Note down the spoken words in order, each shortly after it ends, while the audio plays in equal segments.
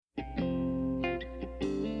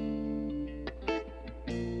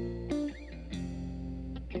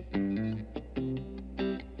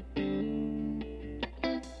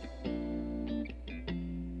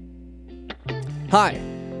Hi,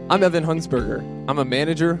 I'm Evan Hunsberger. I'm a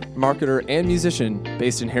manager, marketer, and musician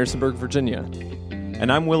based in Harrisonburg, Virginia.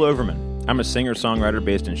 And I'm Will Overman. I'm a singer-songwriter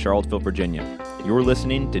based in Charlottesville, Virginia. You're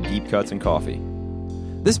listening to Deep Cuts and Coffee.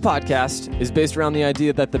 This podcast is based around the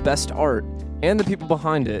idea that the best art and the people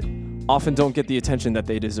behind it often don't get the attention that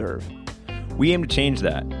they deserve. We aim to change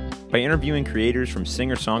that by interviewing creators from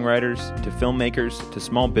singer-songwriters to filmmakers to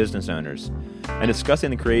small business owners and discussing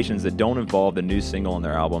the creations that don't involve the new single on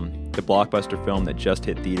their album, the blockbuster film that just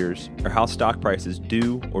hit theaters, or how stock prices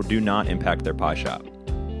do or do not impact their pie shop.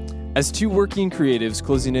 As two working creatives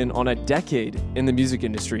closing in on a decade in the music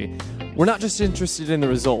industry, we're not just interested in the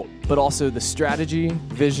result, but also the strategy,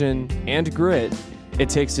 vision, and grit it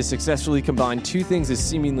takes to successfully combine two things as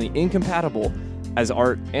seemingly incompatible as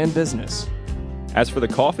art and business. As for the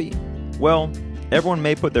coffee, well, everyone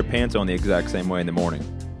may put their pants on the exact same way in the morning,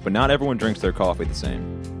 but not everyone drinks their coffee the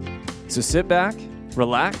same. So sit back,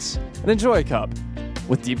 relax, and enjoy a cup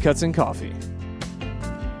with Deep Cuts and Coffee.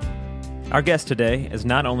 Our guest today is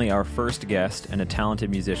not only our first guest and a talented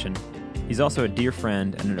musician, he's also a dear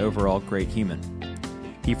friend and an overall great human.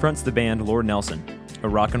 He fronts the band Lord Nelson, a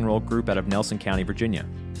rock and roll group out of Nelson County, Virginia.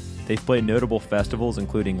 They've played notable festivals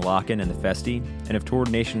including Lock-In and the Festi, and have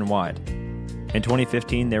toured nationwide. In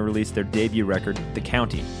 2015, they released their debut record, The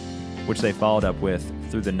County, which they followed up with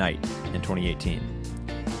Through the Night in 2018.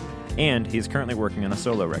 And he is currently working on a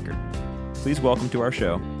solo record. Please welcome to our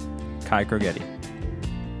show, Kai Krogetti.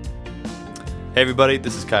 Hey everybody,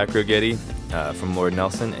 this is Kai Krogetti from Lord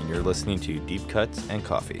Nelson, and you're listening to Deep Cuts and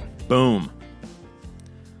Coffee. Boom.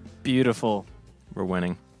 Beautiful. We're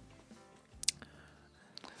winning.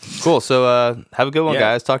 Cool, so have a good one,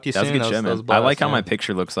 guys. Talk to you soon. That was a good show, man. That was I like how yeah. my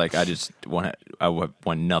picture looks like I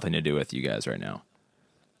want nothing to do with you guys right now.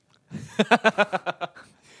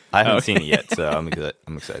 I haven't seen it yet, so I'm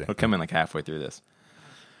excited. We'll come in like halfway through this.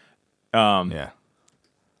 Yeah.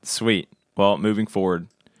 Sweet. Well, moving forward.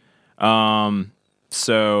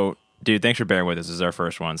 So, dude, thanks for bearing with us. This is our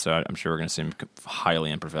first one, so I'm sure we're going to seem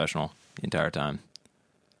highly unprofessional the entire time.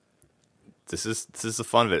 This is the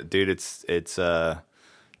fun of it, dude. It's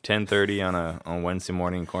 10:30 on Wednesday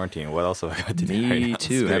morning in quarantine. What else have I got to do? Me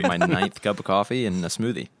too. I have my 9th cup of coffee and a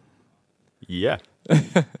smoothie. Yeah.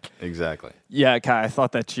 Exactly. Yeah, Kai, I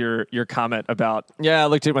thought that your comment about, I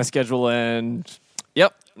looked at my schedule and,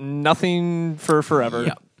 nothing for forever.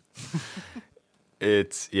 Yep.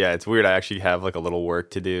 It's weird. I actually have like a little work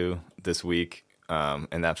to do this week,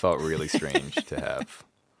 and that felt really strange to have.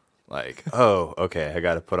 Like, oh, okay, I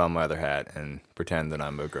got to put on my other hat and pretend that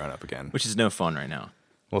I'm a grown up again. Which is no fun right now.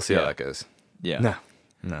 We'll see how that goes. Yeah.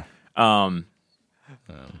 No.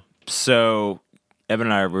 So Evan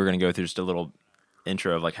and I were going to go through just a little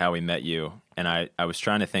intro of like how we met you, and I was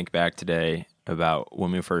trying to think back today about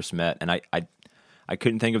when we first met, and I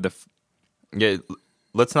couldn't think of the. Yeah,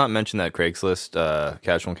 let's not mention that Craigslist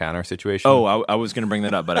casual encounter situation. Oh, I was going to bring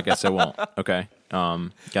that up, but I guess I won't. Okay, got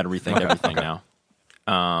to rethink everything now.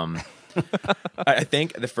 I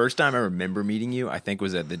think the first time I remember meeting you, I think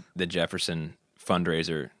was at the Jefferson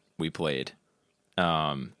fundraiser we played,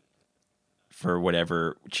 for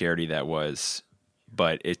whatever charity that was.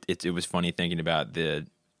 But it was funny thinking about the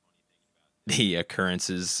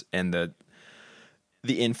occurrences and the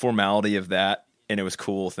informality of that, and it was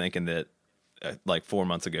cool thinking that like 4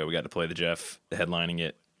 months ago we got to play the Jeff headlining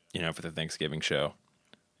it, for the Thanksgiving show.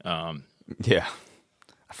 Yeah,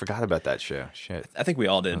 I forgot about that show. Shit, I think we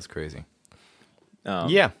all did. That's crazy.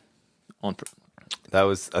 Yeah, that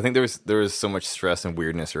was. I think there was so much stress and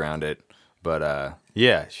weirdness around it, but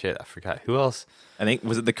shit, I forgot who else. I think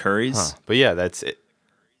was it the Currys? Huh. But yeah, that's it.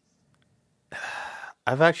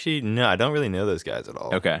 I don't really know those guys at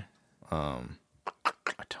all. Okay. I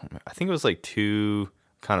don't remember. I think it was like two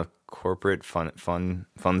kind of corporate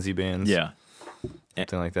funsy bands. Yeah.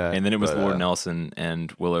 Something like that. And then it was Lord Nelson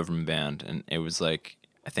and Will Overman Band, and it was like,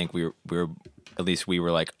 I think we were at least we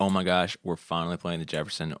were like, oh my gosh, we're finally playing the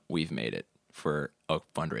Jefferson. We've made it for a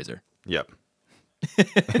fundraiser. Yep.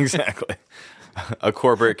 Exactly. A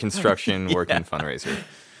corporate construction working fundraiser.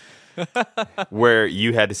 Where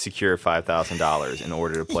you had to secure $5,000 in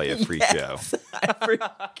order to play a free show.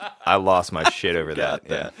 I lost my shit over that.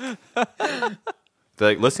 Yeah.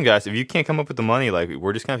 They're like, listen, guys, if you can't come up with the money, like,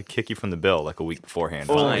 we're just gonna kick you from the bill like a week beforehand.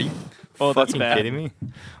 Are you that's bad. kidding me?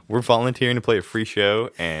 We're volunteering to play a free show,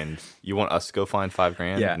 and you want us to go find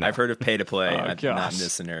 $5,000? Yeah, no. I've heard of pay to play. Not in gosh.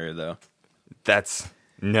 this scenario though. That's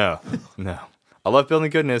no. I love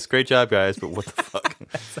building goodness. Great job, guys. But what the fuck?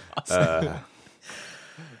 That's awesome.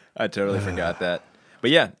 I totally forgot that.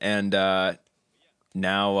 But yeah, and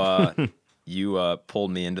now you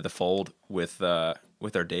pulled me into the fold with our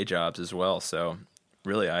day jobs as well. So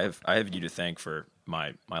really, I have you to thank for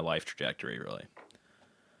my life trajectory. Really.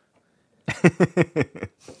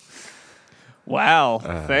 Wow.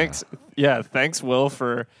 Thanks. Yeah. Thanks, Will,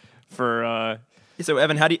 for So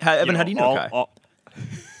Evan, how do you know Kai?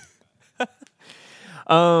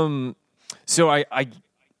 So I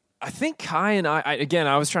think Kai and I again,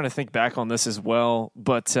 I was trying to think back on this as well,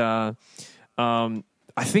 but I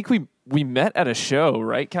think we met at a show,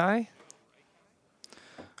 right, Kai?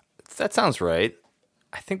 That sounds right.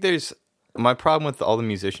 I think my problem with all the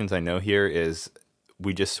musicians I know here is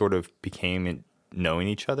we just sort of became knowing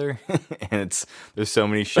each other, and there's so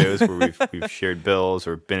many shows where we've shared bills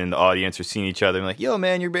or been in the audience or seen each other and like, yo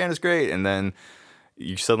man, your band is great, and then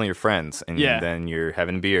you suddenly you're friends, and then you're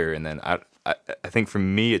having beer, and then I think for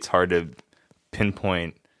me it's hard to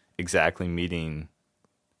pinpoint exactly meeting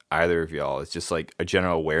either of y'all. It's just like a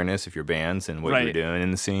general awareness of your bands and what you're doing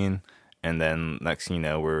in the scene, and then next thing you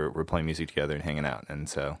know we're playing music together and hanging out, and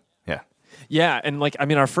so yeah. Yeah, and like I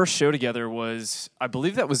mean, our first show together was, I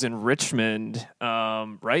believe that was in Richmond,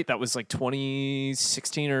 right? That was like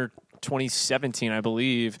 2016 or 2017, I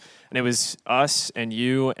believe, and it was us and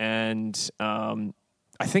you and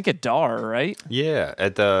I think at Dar, right? Yeah,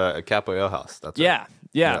 at the Capo Ale House. That's right.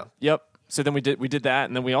 Yeah, yep. So then we did that,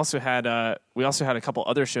 and then we also had a couple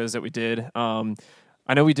other shows that we did.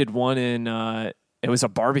 I know we did one in it was a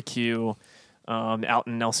barbecue out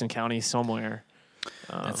in Nelson County somewhere.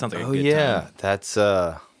 That sounds like a good time. That's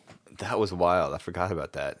that was wild. I forgot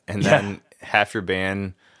about that. And then half your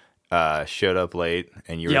band showed up late,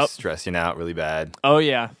 and you were stressing out really bad. Oh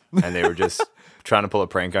yeah, and they were just trying to pull a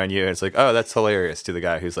prank on you. And it's like, oh, that's hilarious to the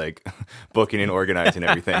guy who's like booking and organizing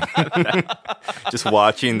everything. Just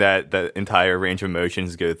watching that entire range of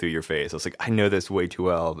emotions go through your face. I was like, I know this way too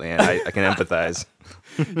well, man. I can empathize.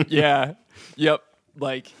 Yeah. Yep.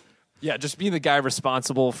 Like. Yeah, just being the guy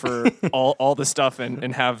responsible for all the stuff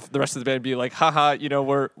and have the rest of the band be like, haha,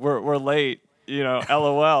 we're late,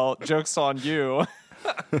 LOL, joke's on you.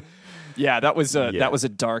 Yeah, that was a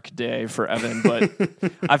dark day for Evan, but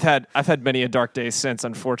I've had many a dark day since,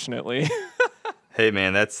 unfortunately. Hey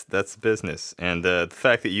man, that's business, and the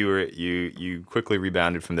fact that you quickly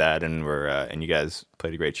rebounded from that and and you guys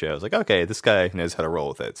played a great show. I was like, okay, this guy knows how to roll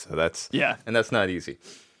with it. So that's not easy.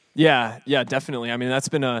 Yeah, definitely. I mean, that's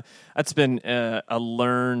been a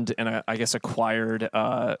learned and I guess acquired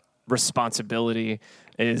responsibility.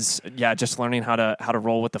 Is just learning how to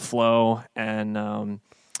roll with the flow. And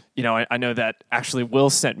I know that actually Will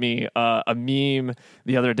sent me a meme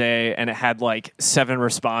the other day, and it had like 7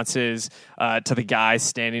 responses to the guy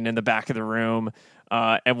standing in the back of the room,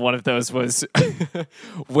 and one of those was,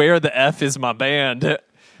 "Where the F is my band?"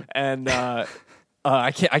 And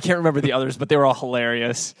I can't remember the others, but they were all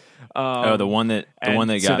hilarious. The one that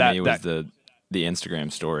got me was the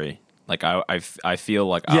Instagram story. Like I feel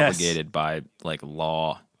like obligated by like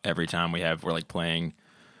law every time we're like playing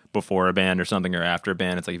before a band or something or after a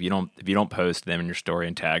band. It's like if you don't post them in your story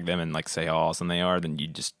and tag them and like say how awesome they are, then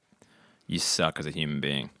you suck as a human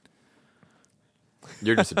being.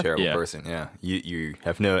 You're just a terrible person. Yeah, you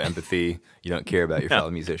have no empathy. You don't care about your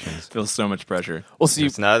fellow musicians. Feels so much pressure. Well, see, if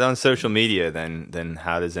it's not on social media, then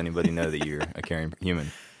how does anybody know that you're a caring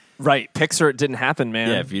human? Right, Pixar, it didn't happen, man.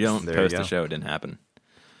 Yeah, if you don't post the show, it didn't happen.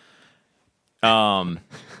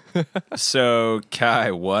 So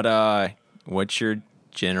Kai, what's your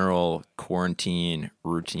general quarantine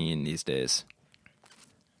routine these days?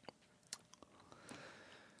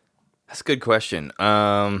 That's a good question.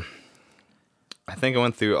 I think I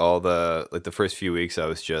went through all the first few weeks. I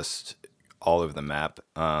was just all over the map.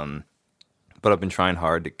 But I've been trying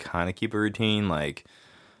hard to kind of keep a routine, like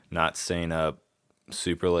not staying up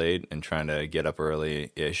super late and trying to get up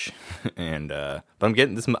early-ish. And but I'm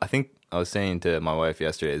getting this. I think I was saying to my wife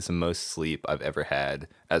yesterday, it's the most sleep I've ever had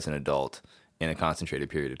as an adult in a concentrated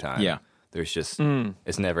period of time. Yeah, there's just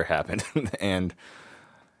it's never happened, and it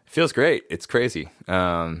feels great. It's crazy.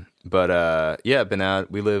 But I've been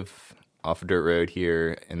out. We live off a dirt road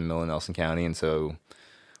here in the middle of Nelson County, and so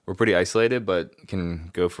we're pretty isolated, but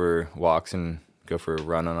can go for walks and go for a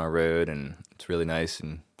run on our road, and it's really nice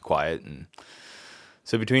and quiet. And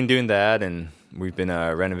so between doing that, and we've been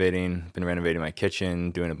renovating my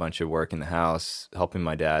kitchen, doing a bunch of work in the house, helping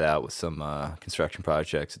my dad out with some construction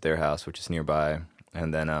projects at their house, which is nearby,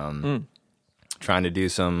 and then trying to do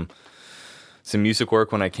some music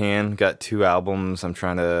work when I can. Got 2 albums.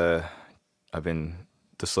 I've been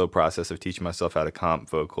the slow process of teaching myself how to comp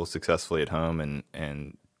vocals successfully at home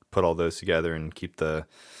and put all those together and keep I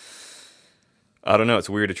don't know, it's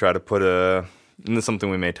weird to try to put and this is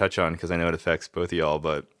something we may touch on because I know it affects both of y'all,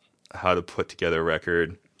 but how to put together a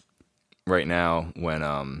record right now when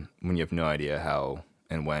you have no idea how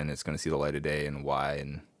and when it's going to see the light of day and why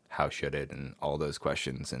and how should it and all those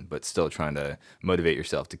questions, and but still trying to motivate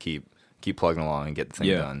yourself to keep plugging along and get the thing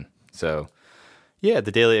done. So yeah,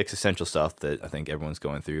 the daily existential stuff that I think everyone's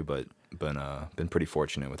going through, but been pretty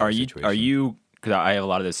fortunate with our situation. Are you, because I have a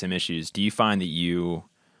lot of those same issues, do you find that you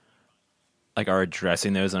like are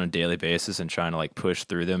addressing those on a daily basis and trying to like push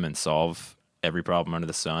through them and solve every problem under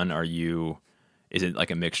the sun? Is it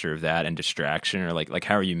like a mixture of that and distraction, or like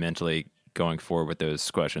how are you mentally going forward with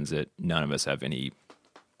those questions that none of us have any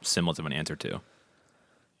semblance of an answer to?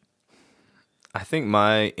 I think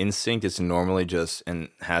my instinct is normally just, and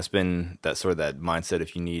has been, that sort of that mindset.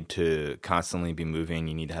 If you need to constantly be moving,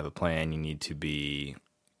 you need to have a plan, you need to be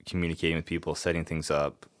communicating with people, setting things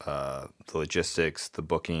up, the logistics, the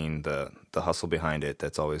booking, the hustle behind it.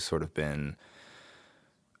 That's always sort of been,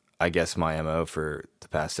 I guess, my MO for the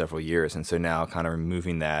past several years. And so now kind of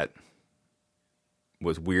removing that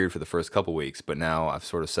was weird for the first couple weeks, but now I've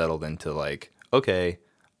sort of settled into like, okay,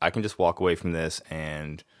 I can just walk away from this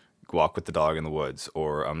and walk with the dog in the woods,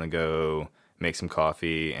 or I'm going to go make some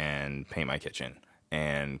coffee and paint my kitchen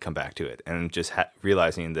and come back to it. And just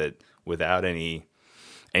realizing that without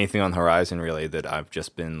anything on the horizon, really, that I've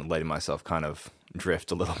just been letting myself kind of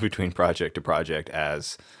drift a little between project to project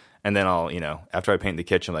and then I'll, after I paint the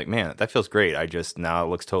kitchen, I'm like, man, that feels great. Now it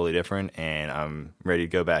looks totally different, and I'm ready to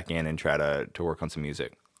go back in and try to work on some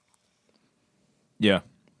music. Yeah.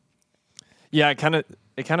 Yeah, it kind of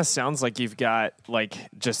sounds like you've got like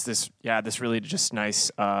just this really just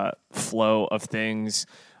nice flow of things.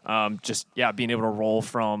 Being able to roll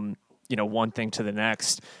from one thing to the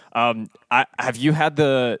next. Have you had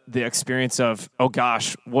the experience of, oh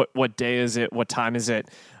gosh, what day is it? What time is it?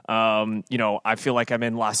 I feel like I'm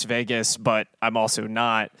in Las Vegas, but I'm also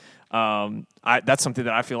not. That's something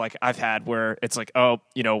that I feel like I've had where it's like, oh,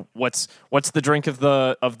 what's the drink of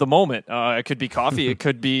the moment? It could be coffee. It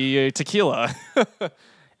could be tequila.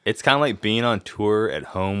 It's kind of like being on tour at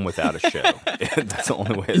home without a show. That's the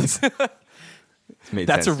only way it's made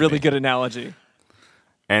That's sense a really to me. good analogy.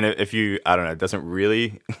 And if I don't know, it doesn't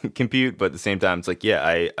really compute, but at the same time, it's like, yeah,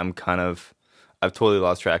 I've totally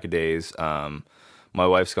lost track of days. My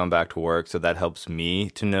wife's gone back to work, so that helps me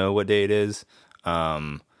to know what day it is.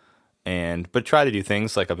 But try to do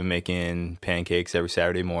things like I've been making pancakes every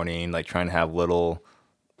Saturday morning, like trying to have little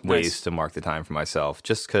ways to mark the time for myself,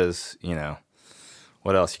 just because,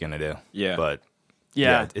 what else you gonna do? Yeah. But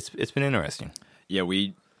Yeah. it's been interesting. Yeah,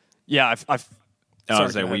 we every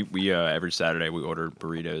Saturday we order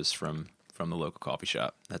burritos from the local coffee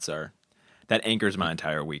shop. That anchors my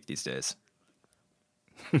entire week these days.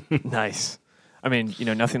 Nice. I mean,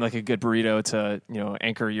 nothing like a good burrito to,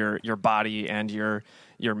 anchor your body and your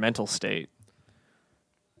mental state.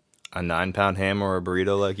 A 9-pound ham or a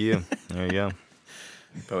burrito like you. There you go.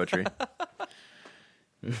 Poetry.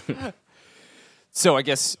 So I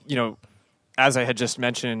guess, as I had just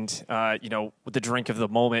mentioned, the drink of the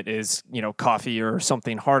moment is, coffee or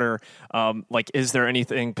something harder. Is there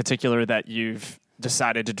anything particular that you've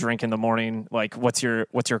decided to drink in the morning? Like, what's your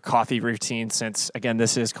coffee routine, since, again,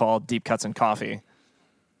 this is called Deep Cuts and Coffee?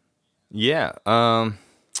 Yeah.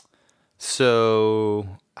 So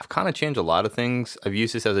I've kind of changed a lot of things. I've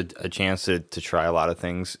used this as a chance to try a lot of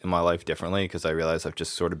things in my life differently, because I realize I've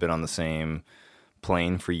just sort of been on the same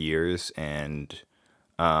plane for years. And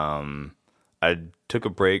I took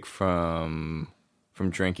a break from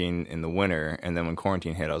drinking in the winter, and then when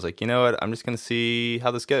quarantine hit, I was like, you know what? I'm just going to see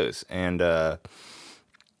how this goes. And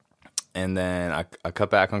then I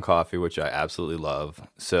cut back on coffee, which I absolutely love.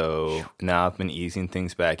 So now I've been easing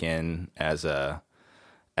things back in as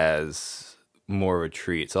more of a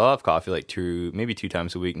treat. So I'll have coffee like maybe two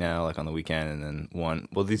times a week now, like on the weekend, and then one.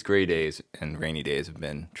 Well, these gray days and rainy days have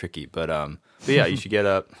been tricky, but yeah, you should get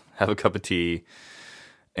up, have a cup of tea,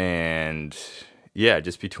 and yeah,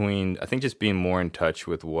 just being more in touch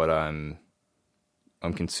with what I'm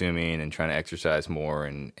consuming, and trying to exercise more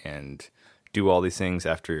and do all these things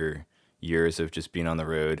after years of just being on the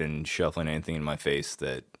road and shuffling anything in my face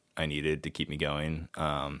that I needed to keep me going.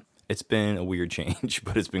 It's been a weird change,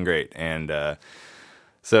 but it's been great. And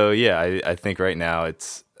so yeah, I think right now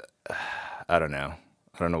it's I don't know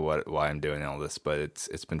why I'm doing all this, but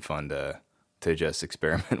it's been fun to just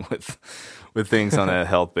experiment with things on a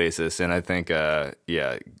health basis. And I think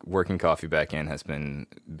working coffee back in has been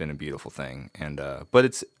a beautiful thing. And but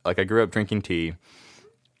it's like I grew up drinking tea,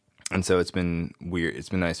 and so it's been weird. It's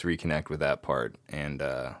been nice to reconnect with that part. And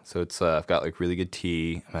so it's I've got like really good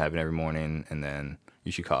tea I'm having every morning, and then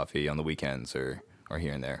usually coffee on the weekends or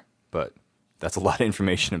here and there. But that's a lot of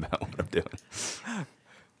information about what I'm doing.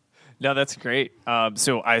 No, that's great.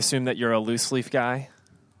 So I assume that you're a loose leaf guy.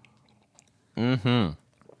 Mm-hmm.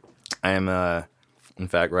 I am, in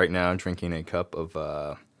fact, right now drinking a cup of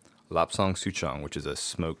Lapsang Souchong, which is a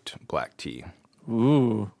smoked black tea.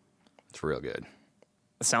 Ooh, It's real good.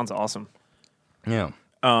 that sounds awesome. Yeah.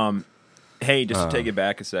 Hey, just to take it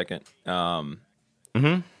back a second.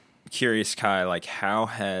 Curious, Kai, like how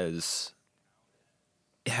has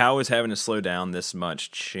having to slow down this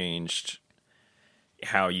much changed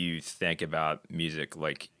how you think about music,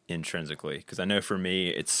 like intrinsically? Because I know for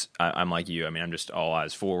me, I'm like you. I mean, I'm just all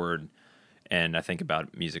eyes forward, and I think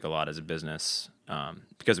about music a lot as a business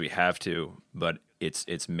because we have to. But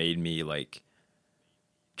it's made me like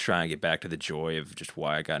try and get back to the joy of just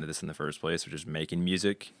why I got into this in the first place, which is making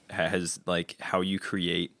music. Has like how you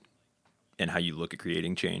create and how you look at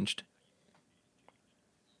creating changed?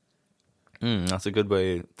 That's a good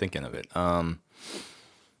way of thinking of it.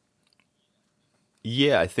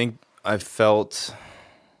 Yeah, I think I've felt...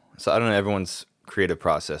 So I don't know everyone's creative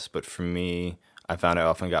process, but for me, I found I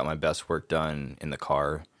often got my best work done in the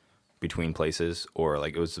car between places, or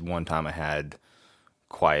like it was one time I had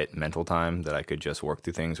quiet mental time that I could just work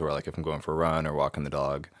through things, or like if I'm going for a run or walking the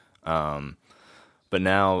dog. But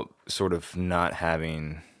now sort of not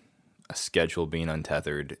having a schedule, being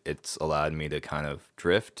untethered, it's allowed me to kind of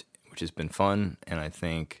drift, which has been fun. And I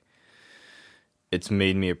think it's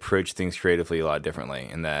made me approach things creatively a lot differently,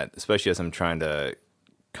 in that, especially as I'm trying to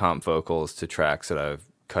comp vocals to tracks that I've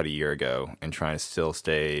cut a year ago and trying to still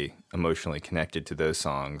stay emotionally connected to those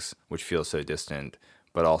songs, which feel so distant,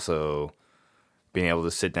 but also being able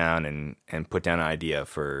to sit down and put down an idea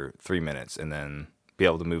for 3 minutes and then be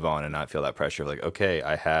able to move on and not feel that pressure of like, okay,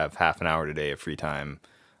 I have half an hour today of free time.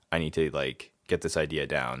 I need to like get this idea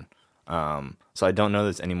down. So I don't know that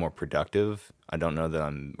it's any more productive. I don't know that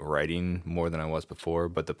I'm writing more than I was before,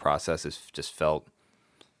 but the process has just felt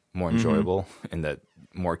more enjoyable and that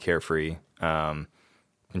more carefree. Been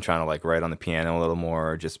trying to like write on the piano a little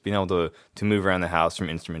more, just being able to move around the house from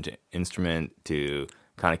instrument to instrument to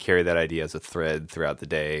kind of carry that idea as a thread throughout the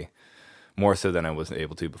day, more so than I was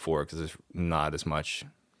able to before, because there's not as much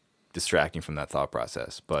distracting from that thought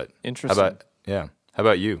process. But Interesting. How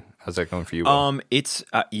about you? How's that going for you, Will? It's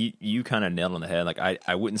you kind of nailed on the head. Like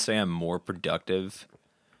I wouldn't say I'm more productive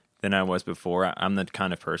than I was before. I'm the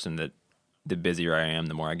kind of person that the busier I am,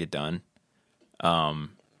 the more I get done. And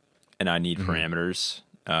I need parameters.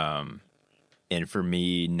 And for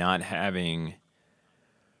me, not having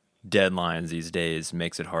deadlines these days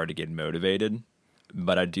makes it hard to get motivated.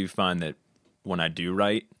 But I do find that when I do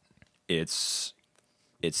write, it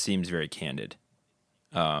seems very candid.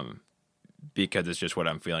 Because it's just what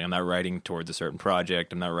I'm feeling. I'm not writing towards a certain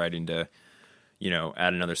project. I'm not writing to,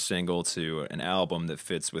 add another single to an album that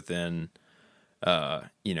fits within,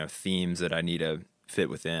 themes that I need to fit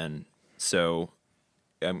within. So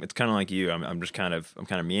it's kind of like you. I'm kind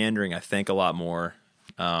of meandering. I think a lot more,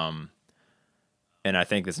 and I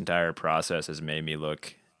think this entire process has made me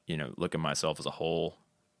look at myself as a whole,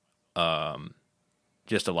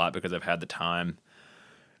 just a lot, because I've had the time.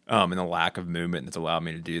 And the lack of movement that's allowed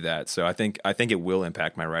me to do that. So I think it will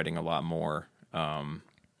impact my writing a lot more, down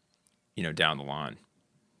the line.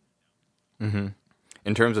 Mm-hmm.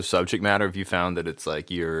 In terms of subject matter, have you found that it's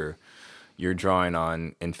like you're drawing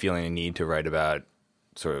on and feeling a need to write about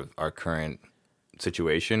sort of our current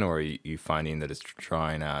situation, or are you finding that it's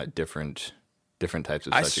drawing out different types of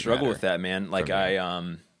subject matter? I struggle with that, man. Like I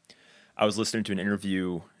was listening to an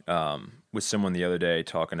interview with someone the other day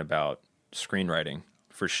talking about screenwriting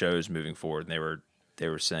for shows moving forward, and they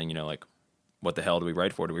were saying, like, what the hell do we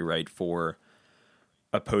write for? Do we write for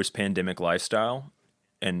a post-pandemic lifestyle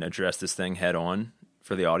and address this thing head on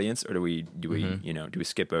for the audience, or do we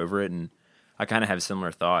skip over it? And I kind of have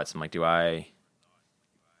similar thoughts. I'm like, do I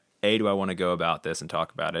want to go about this and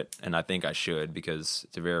talk about it? And I think I should, because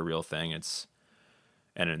it's a very real thing.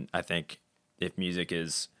 And I think if music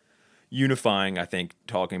is unifying, I think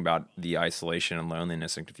talking about the isolation and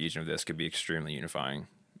loneliness and confusion of this could be extremely unifying.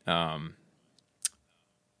 But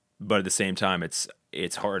at the same time,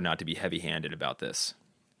 it's hard not to be heavy-handed about this.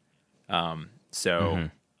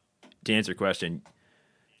 To answer your question,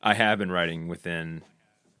 I have been writing within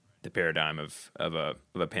the paradigm of a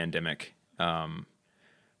pandemic,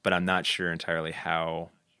 but I'm not sure entirely how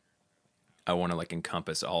I want to like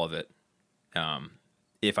encompass all of it.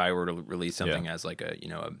 If I were to release something as like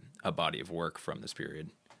a body of work from this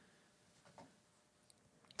period.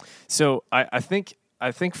 So I think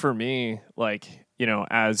for me, like,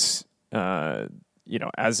 as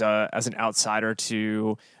as an outsider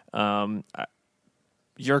to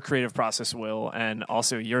your creative process, Will, and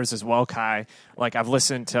also yours as well, Kai, like I've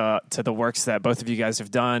listened to the works that both of you guys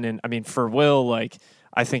have done. And I mean, for Will, like,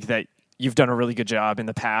 I think that, you've done a really good job in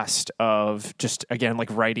the past of just, again, like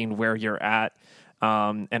writing where you're at.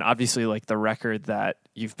 And obviously like the record that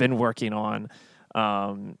you've been working on,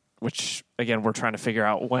 which again, we're trying to figure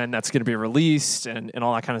out when that's going to be released and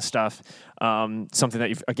all that kind of stuff. Something that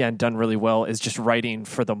you've, again, done really well is just writing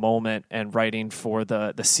for the moment and writing for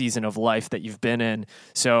the season of life that you've been in.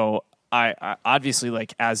 So I obviously,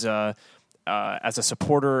 like, as a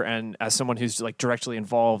supporter and as someone who's like directly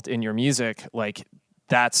involved in your music, like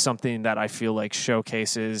that's something that I feel like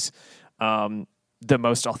showcases, the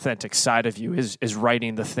most authentic side of you is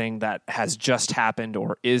writing the thing that has just happened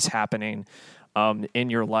or is happening in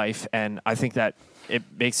your life. And I think that it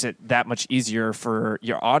makes it that much easier for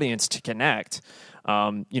your audience to connect.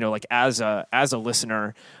 Like as a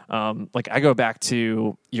listener, like I go back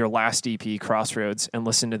to your last EP, Crossroads, and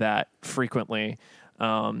listen to that frequently.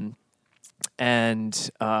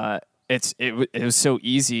 It was so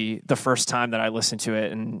easy the first time that I listened to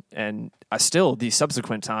it, and I still, these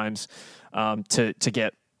subsequent times, to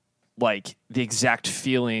get like the exact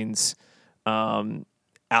feelings out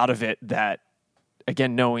of it that,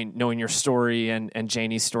 again, knowing your story and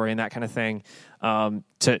Janie's story and that kind of thing,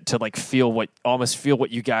 to like almost feel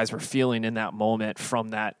what you guys were feeling in that moment from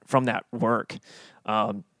that work.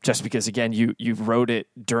 Just because, again, you wrote it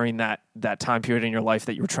during that time period in your life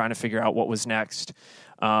that you were trying to figure out what was next.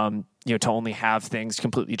 To only have things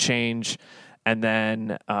completely change, and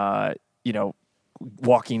then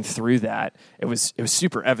walking through that, it was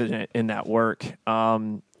super evident in that work.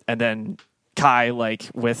 And then Kai, like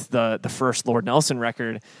with the first Lord Nelson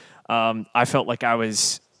record, I felt like I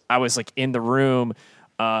was like in the room,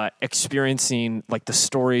 experiencing like the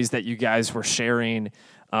stories that you guys were sharing,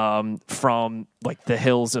 from like the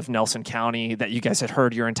hills of Nelson County that you guys had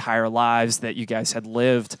heard your entire lives, that you guys had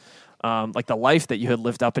lived, like the life that you had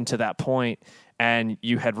lived up into that point, and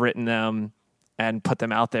you had written them and put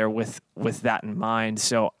them out there with that in mind.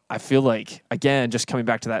 So I feel like, again, just coming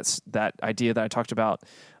back to that idea that I talked about,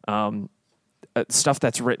 stuff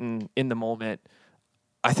that's written in the moment,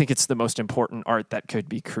 I think it's the most important art that could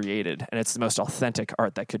be created, and it's the most authentic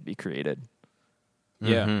art that could be created.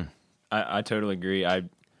 Yeah, mm-hmm. I totally agree. I'd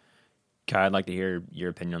like to hear your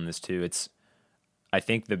opinion on this too. I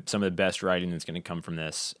think some of the best writing that's going to come from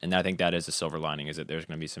this, and I think that is a silver lining, is that there's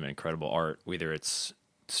going to be some incredible art, whether it's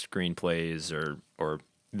screenplays or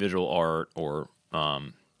visual art or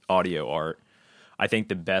audio art. I think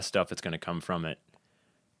the best stuff that's going to come from it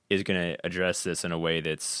is going to address this in a way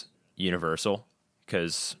that's universal,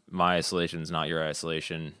 because my isolation is not your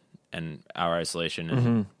isolation, and our isolation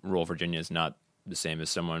in rural Virginia is not the same as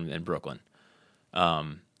someone in Brooklyn.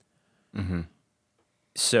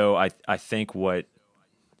 So I think what,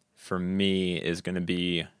 for me, is going to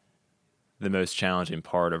be the most challenging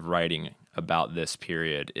part of writing about this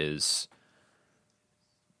period is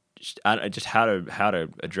just how to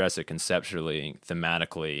address it conceptually,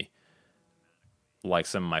 thematically, like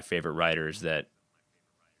some of my favorite writers that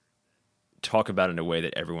talk about it in a way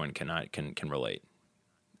that everyone can relate.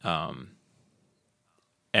 And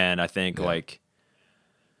I think like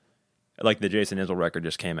the Jason Isbell record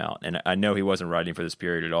just came out, and I know he wasn't writing for this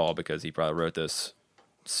period at all, because he probably wrote this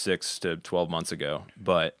 6 to 12 months ago,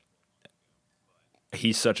 but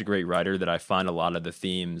he's such a great writer that I find a lot of the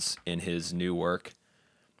themes in his new work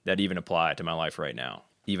that even apply to my life right now,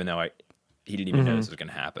 even though he didn't even know this was going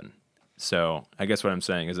to happen. So I guess what I'm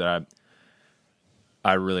saying is that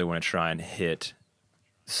I really want to try and hit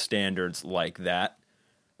standards like that,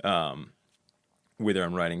 whether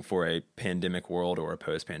I'm writing for a pandemic world or a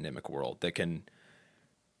post-pandemic world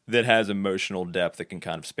that has emotional depth that can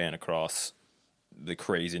kind of span across the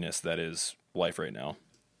craziness that is life right now.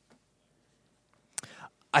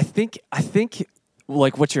 I think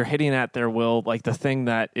like what you're hitting at there, Will, like the thing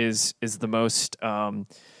that is the most, I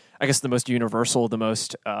guess the most universal, the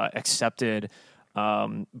most accepted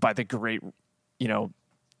by the great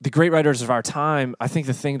writers of our time. I think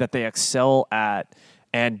the thing that they excel at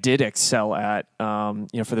and did excel at,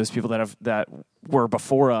 for those people that were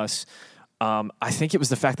before us, I think it was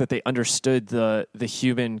the fact that they understood the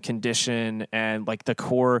human condition and like the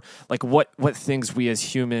core, like what things we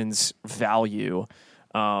as humans value,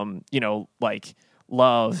 like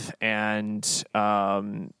love and,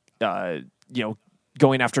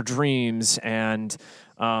 going after dreams and,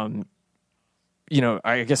 I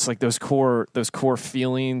guess like those core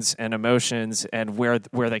feelings and emotions and where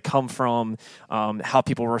they come from, how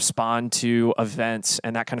people respond to events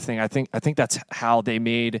and that kind of thing. I think that's how they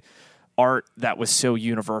made art that was so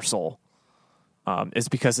universal, is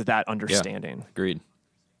because of that understanding. Yeah, agreed.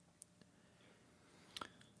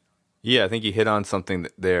 Yeah, I think you hit on something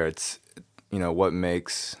there. It's, what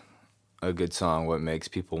makes a good song, what makes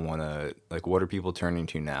people want to, like, what are people turning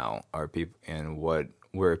to now? Are people, and where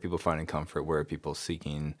are people finding comfort? Where are people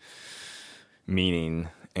seeking meaning?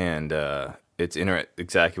 And it's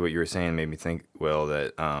exactly what you were saying made me think, Will,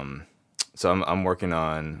 that so I'm working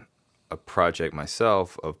on a project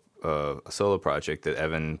myself, a solo project that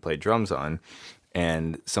Evan played drums on,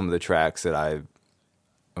 and some of the tracks that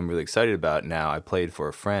I'm really excited about now, I played for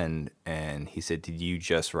a friend, and he said, "Did you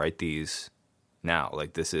just write these now?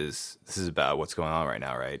 Like, this is about what's going on right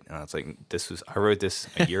now, right?" And I was like, I wrote this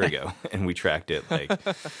a year ago, and we tracked it like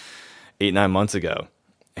 8-9 months ago.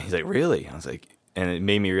 And he's like, "Really?" I was like, and it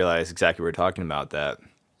made me realize exactly what we're talking about, that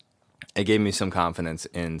it gave me some confidence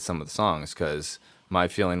in some of the songs, because my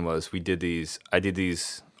feeling was I did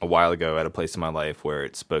these a while ago at a place in my life where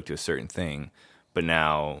it spoke to a certain thing, but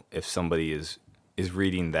now if somebody is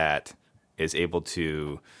reading that, is able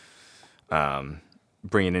to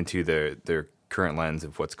bring it into their current lens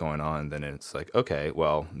of what's going on, then it's like, okay,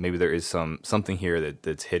 well, maybe there is something here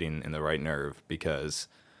that's hitting in the right nerve, because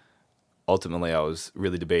ultimately I was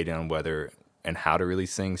really debating on whether and how to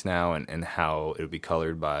release things now, and how it would be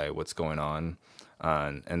colored by what's going on.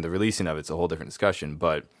 And the releasing of it's a whole different discussion,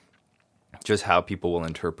 but just how people will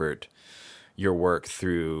interpret your work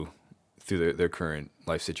through their current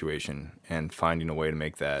life situation, and finding a way to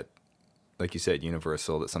make that, like you said,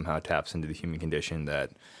 universal, that somehow taps into the human condition,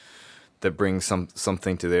 that brings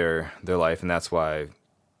something to their life. And that's why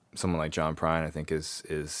someone like John Prine, I think,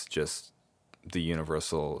 is just the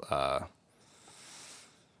universal,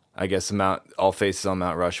 I guess, all faces on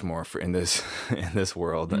Mount Rushmore in this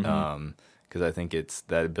world. Because I think it's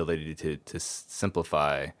that ability to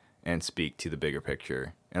simplify and speak to the bigger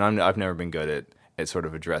picture. And I've never been good at sort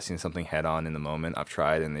of addressing something head on in the moment. I've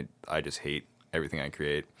tried, and I just hate everything I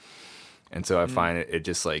create. And so I find it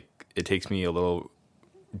just like, it takes me a little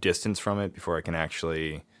distance from it before I can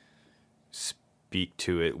actually speak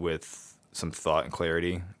to it with some thought and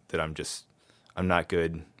clarity, that I'm not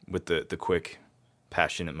good with the quick,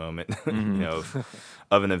 passionate moment, of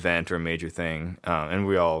an event or a major thing. And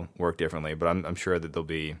we all work differently, but I'm sure that there'll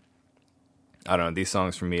be, I don't know, these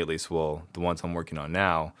songs for me at least, the ones I'm working on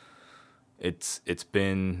now, it's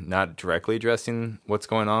been not directly addressing what's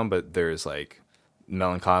going on, but there's like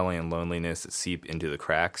melancholy and loneliness that seep into the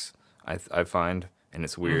cracks, I find. And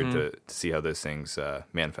it's weird to see how those things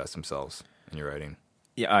manifest themselves in your writing.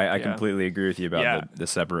 Yeah, I completely agree with you about the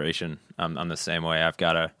separation. I'm the same way. I've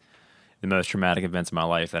got the most traumatic events in my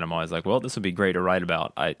life that I'm always like, well, this would be great to write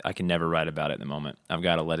about. I can never write about it in the moment. I've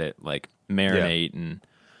got to let it like marinate and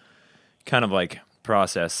kind of like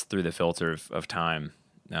process through the filter of time.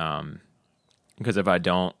 Because if I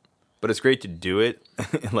don't... But it's great to do it.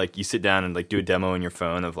 Like, you sit down and like do a demo on your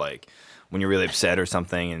phone of like when you're really upset or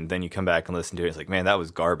something, and then you come back and listen to it. It's like, man, that was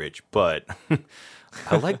garbage, but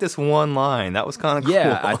I like this one line. That was kind of cool.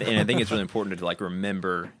 Yeah, and I think it's really important to like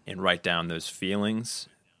remember and write down those feelings.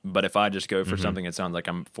 But if I just go for something that sounds like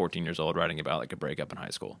I'm 14 years old writing about like a breakup in high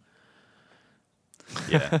school.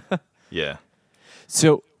 Yeah. Yeah.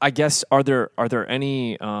 So I guess, are there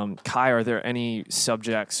any, Kai, are there any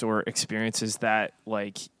subjects or experiences that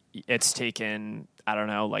like it's taken, I don't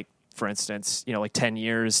know, like for instance, like 10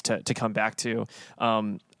 years to come back to?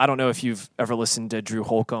 I don't know if you've ever listened to Drew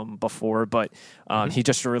Holcomb before, but he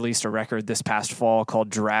just released a record this past fall called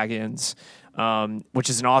Dragons, which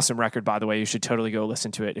is an awesome record, by the way. You should totally go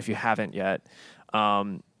listen to it if you haven't yet.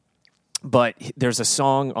 But there's a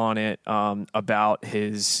song on it about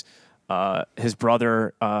his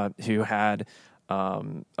brother who had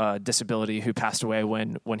a disability, who passed away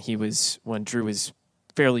when Drew was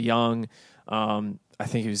fairly young. I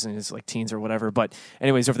think he was in his like teens or whatever. But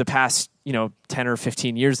anyways, over the past 10 or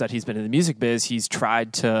 15 years that he's been in the music biz, he's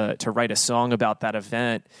tried to write a song about that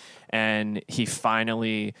event, and he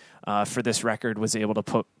finally for this record was able to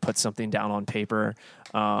put something down on paper.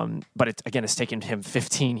 But it's taken him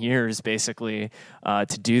 15 years basically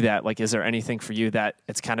to do that. Like, is there anything for you that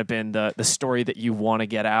it's kind of been the story that you want to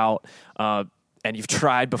get out, and you've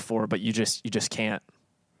tried before but you just can't?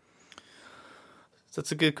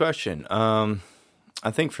 That's a good question. I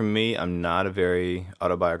think for me, I'm not a very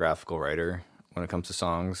autobiographical writer when it comes to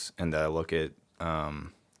songs, and that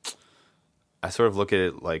I sort of look at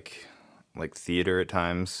it like theater at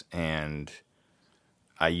times, and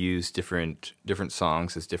I use different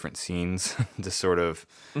songs as different scenes to sort of,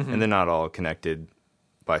 and they're not all connected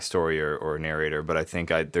by story or narrator, but I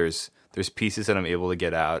think there's pieces that I'm able to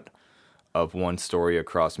get out of one story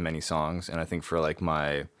across many songs, and I think for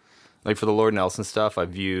for the Lord Nelson stuff, I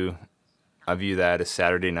view that as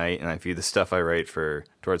Saturday night, and I view the stuff I write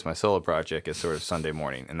towards my solo project as sort of Sunday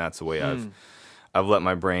morning, and that's the way I've let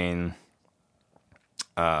my brain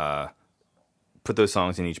put those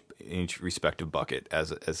songs in each respective bucket as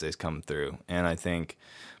they come through. And I think,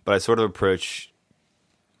 but I sort of approach.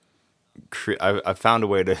 I found a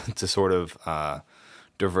way to sort of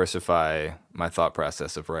diversify my thought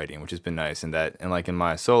process of writing, which has been nice. And like in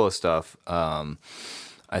my solo stuff,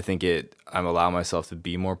 I think I allow myself to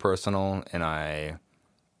be more personal,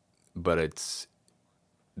 but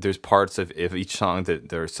there's parts of each song that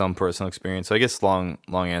there's some personal experience. So I guess long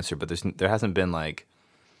answer, but there hasn't been like,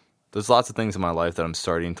 there's lots of things in my life that I'm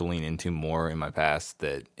starting to lean into more in my past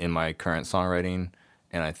that in my current songwriting.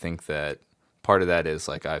 And I think that part of that is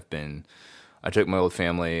like I took my old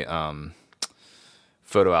family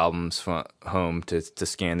photo albums home to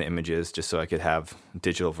scan the images just so I could have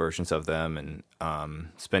digital versions of them, and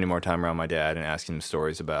spending more time around my dad and asking him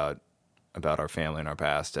stories about our family and our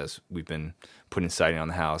past as we've been putting siding on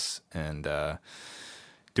the house, and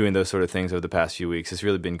doing those sort of things over the past few weeks has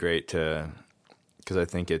really been great because I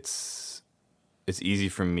think it's easy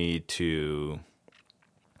for me to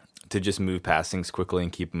just move past things quickly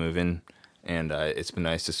and keep moving, and it's been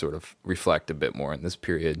nice to sort of reflect a bit more in this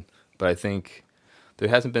period. But I think there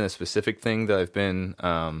hasn't been a specific thing that I've been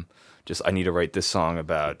just I need to write this song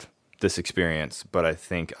about this experience, but I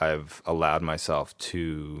think I've allowed myself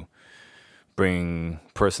to bring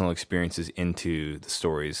personal experiences into the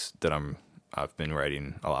stories that I've been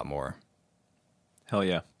writing a lot more. Hell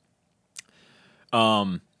yeah.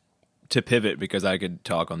 To pivot, because I could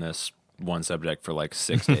talk on this one subject for like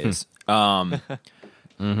 6 days.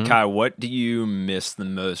 Kai, what do you miss the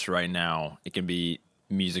most right now? It can be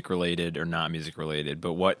music related or not music related,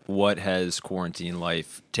 but what has quarantine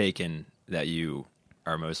life taken that you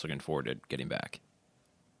are most looking forward to getting back?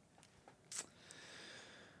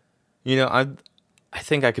 You know, I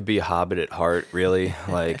think I could be a hobbit at heart, really.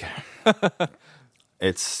 Like,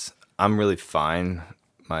 I'm really fine.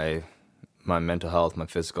 My mental health, my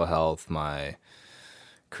physical health, my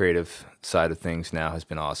creative side of things now has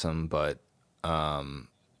been awesome. But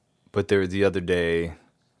the other day,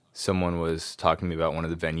 someone was talking to me about one of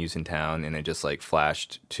the venues in town, and it just like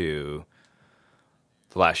flashed to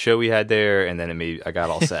the last show we had there, and then I got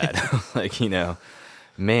all sad. Like, you know,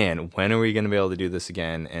 man, when are we going to be able to do this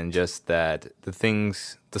again? And just that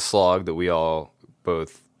the slog that we all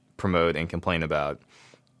both promote and complain about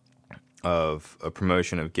of a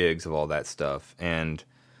promotion of gigs, of all that stuff. And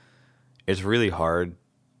it's really hard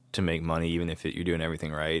to make money even if you're doing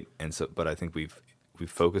everything right. And so, but I think we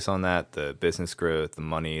focus on that, the business growth, the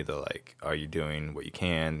money, the like, are you doing what you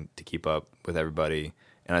can to keep up with everybody?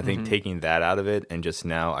 And I think taking that out of it, and just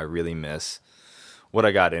now I really miss what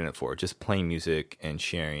I got in it for, just playing music and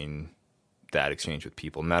sharing that exchange with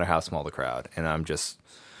people, no matter how small the crowd. And I'm just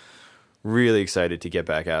really excited to get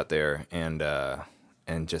back out there and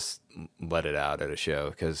just let it out at a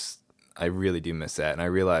show, because I really do miss that. And I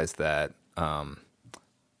realized that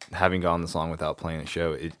having gone this long without playing a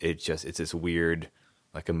show, it's this weird,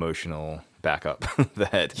 like, emotional backup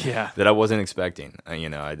that I wasn't expecting. You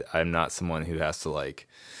know, I'm not someone who has to like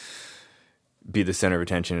be the center of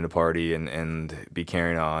attention at a party and be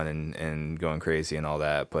carrying on and going crazy and all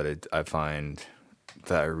that. But I find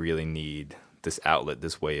that I really need this outlet,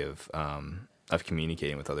 this way of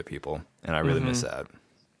communicating with other people, and I really miss that.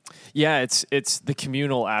 Yeah, it's the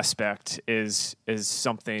communal aspect is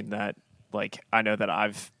something that, like, I know that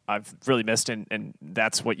I've really missed, and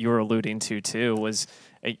that's what you were alluding to too, was,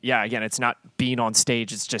 again, it's not being on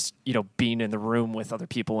stage, it's just, you know, being in the room with other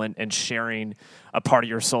people and sharing a part of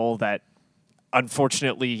your soul that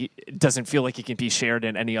unfortunately doesn't feel like it can be shared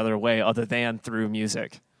in any other way other than through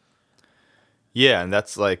music. Yeah, and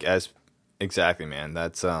that's like, exactly, man.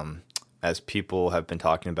 That's as people have been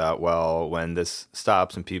talking about, well, when this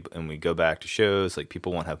stops and we go back to shows, like,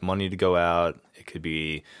 people won't have money to go out. It could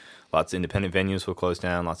be lots of independent venues will close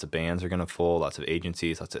down, lots of bands are going to fold, lots of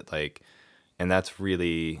agencies, and that's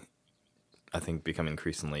really, I think, become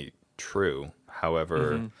increasingly true.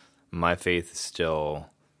 However, my faith is still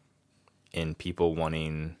in people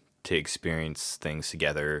wanting to experience things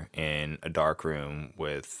together in a dark room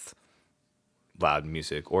with loud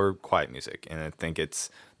music or quiet music. And I think it's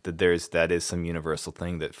that is some universal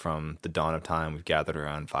thing that from the dawn of time we've gathered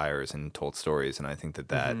around fires and told stories. And I think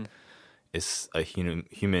that is a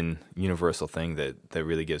human universal thing that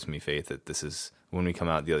really gives me faith that this is, when we come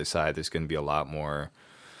out the other side, there's going to be a lot more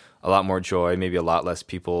joy, maybe a lot less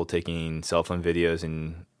people taking cell phone videos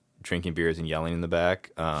and drinking beers and yelling in the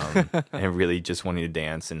back, and really just wanting to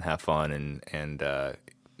dance and have fun and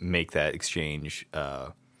make that exchange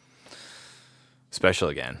special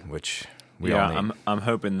again, which we all need. I'm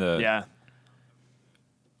hoping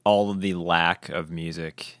all of the lack of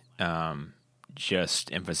music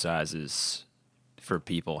just emphasizes for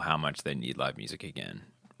people how much they need live music again,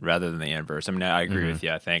 rather than the inverse. I mean, I agree with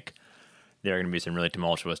you. I think there are going to be some really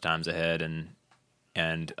tumultuous times ahead,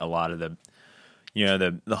 and a lot of the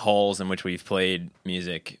the halls in which we've played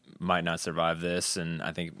music might not survive this, and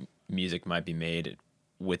I think music might be made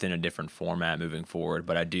within a different format moving forward.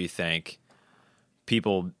 But I do think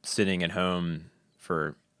people sitting at home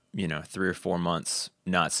for 3 or 4 months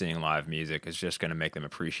not seeing live music is just going to make them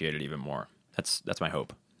appreciate it even more. That's my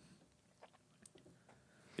hope.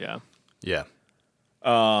 Yeah. Yeah.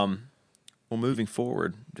 Well, moving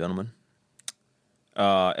forward, gentlemen.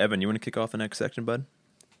 Evan, you want to kick off the next section, bud?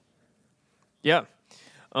 Yeah.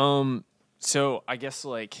 So I guess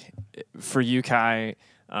like for you, Kai,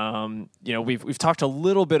 we've talked a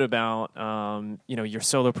little bit about your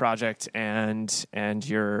solo project and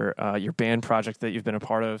your band project that you've been a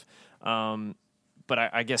part of. But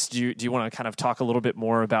I guess do you want to kind of talk a little bit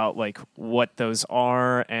more about like what those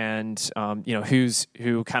are and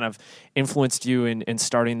who kind of influenced you in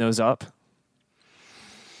starting those up?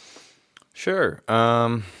 Sure.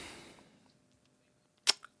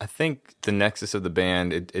 I think the nexus of the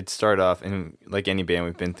band, it started off, and like any band,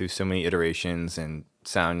 we've been through so many iterations and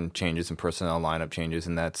sound changes and personnel lineup changes,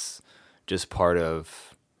 and that's just part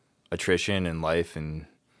of attrition and life and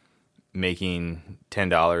making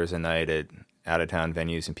 $10 a night at out-of-town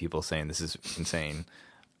venues and people saying this is insane,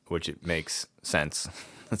 which it makes sense.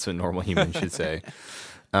 That's what normal humans should say.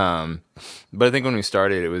 But I think when we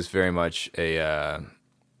started, it was very much I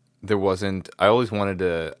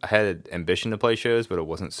had ambition to play shows, but it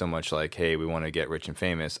wasn't so much like, hey, we want to get rich and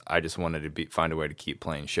famous. I just wanted to find a way to keep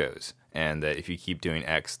playing shows. And that if you keep doing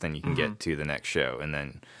X, then you can get to the next show. And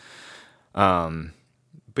then,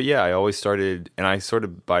 but yeah, I always started, and I sort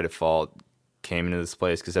of by default came into this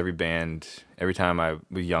place because every time I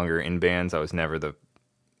was younger in bands, I was never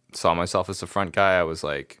saw myself as the front guy. I was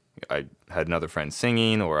like, I had another friend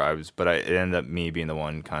singing, it ended up me being the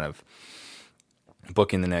one kind of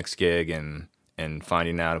booking the next gig and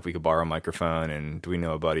finding out if we could borrow a microphone and do we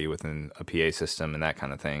know a buddy within a PA system and that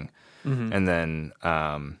kind of thing. And then,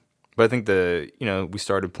 but I think we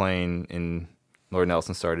started playing in, Lord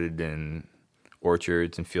Nelson started in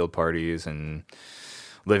orchards and field parties and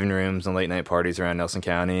living rooms and late night parties around Nelson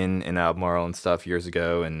County and Albemarle and stuff years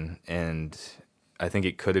ago. And I think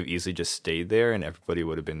it could have easily just stayed there and everybody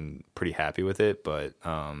would have been pretty happy with it. But,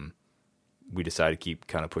 we decided to keep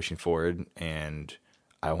kind of pushing forward, and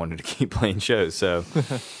I wanted to keep playing shows. So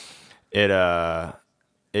it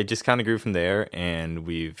just kind of grew from there, and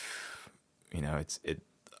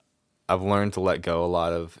I've learned to let go a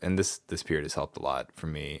lot of, and this period has helped a lot for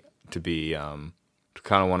me to be, to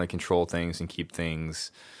kind of want to control things and keep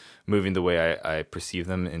things moving the way I perceive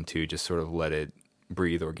them, and to just sort of let it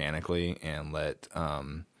breathe organically and let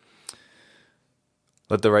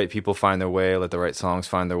the right people find their way, let the right songs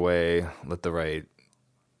find their way, let the right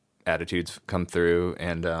attitudes come through.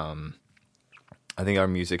 And I think our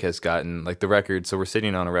music has gotten, like the record, so we're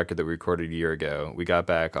sitting on a record that we recorded a year ago. We got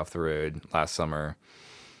back off the road last summer,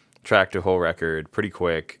 tracked a whole record pretty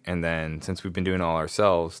quick, and then since we've been doing it all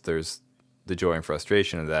ourselves, there's the joy and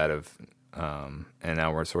frustration of that, and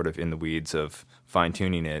now we're sort of in the weeds of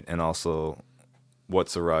fine-tuning it, and also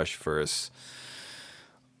what's the rush versus,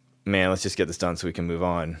 man, let's just get this done so we can move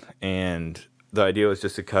on. And the idea was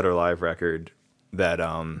just to cut our live record that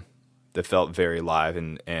felt very live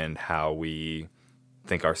and how we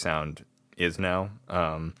think our sound is now,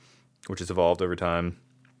 which has evolved over time.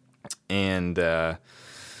 And so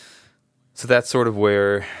that's sort of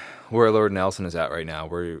where Lord Nelson is at right now.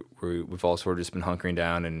 We've all sort of just been hunkering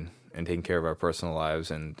down and taking care of our personal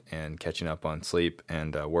lives and catching up on sleep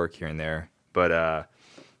and work here and there. But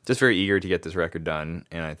just very eager to get this record done,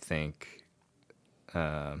 and I think,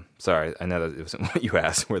 sorry, I know that it wasn't what you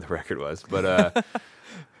asked where the record was, but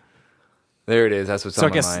there it is. That's what's on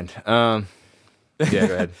my mind. Yeah,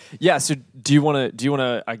 go ahead. Yeah. So do you want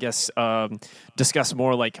to, I guess, discuss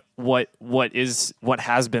more like what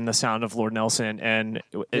has been the sound of Lord Nelson, and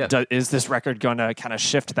is this record going to kind of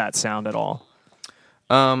shift that sound at all?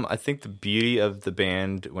 I think the beauty of the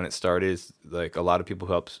band when it started is like a lot of people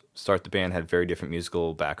who helped start the band had very different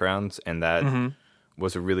musical backgrounds, and that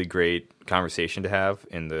was a really great conversation to have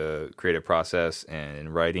in the creative process and in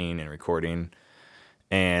writing and recording.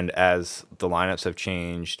 And as the lineups have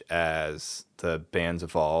changed, as the band's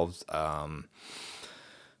evolved, I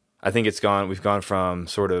think we've gone from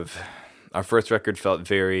sort of, our first record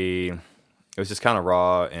felt it was just kind of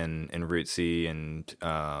raw and rootsy and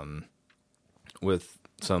with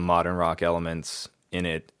some modern rock elements in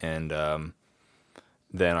it. And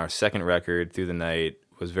then our second record, Through the Night,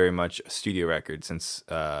 was very much a studio record since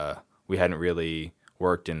we hadn't really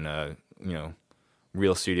worked in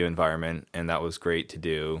real studio environment, and that was great to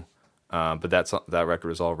do. But that record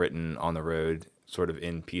was all written on the road, sort of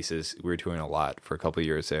in pieces. We were touring a lot for a couple of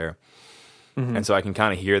years there. And so I can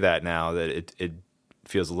kind of hear that now, that it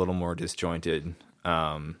feels a little more disjointed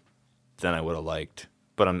than I would have liked.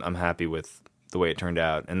 But I'm happy with the way it turned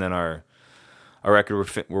out. And then our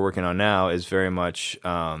record we're working on now is very much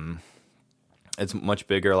it's much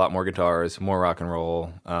bigger, a lot more guitars, more rock and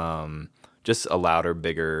roll, just a louder,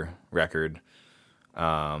 bigger record.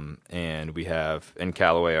 And we have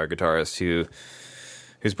Calloway, our guitarist,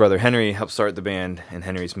 whose brother Henry helped start the band, and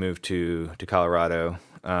Henry's moved to Colorado.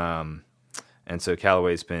 And so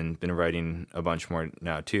Calloway's been writing a bunch more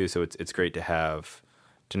now too. So it's great to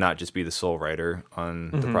not just be the sole writer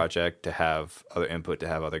on the project, to have other input, to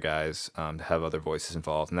have other guys, to have other voices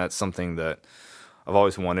involved. And that's something that I've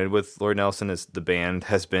always wanted with Lord Nelson. Is the band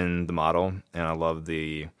has been the model, and I love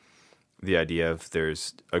the idea of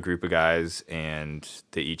there's a group of guys and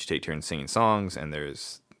they each take turns singing songs, and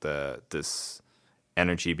there's this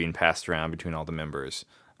energy being passed around between all the members.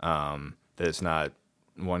 That it's not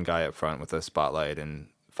one guy up front with a spotlight and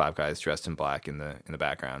 5 guys dressed in black in the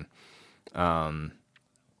background. And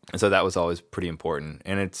so that was always pretty important.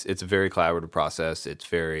 And it's a very collaborative process. It's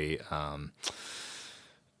very on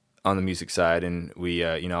the music side, and we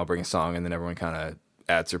I'll bring a song and then everyone kind of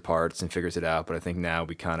adds their parts and figures it out. But I think now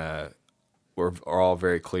we're all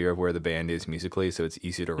very clear of where the band is musically, so it's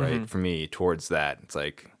easy to write for me towards that. It's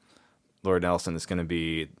like Lord Nelson is going to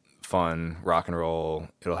be fun rock and roll.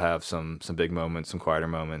 It'll have some big moments, some quieter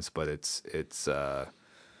moments, but it's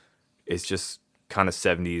just kind of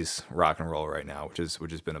 70s rock and roll right now,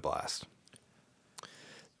 which has been a blast.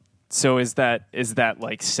 So is that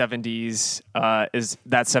like 70s? Is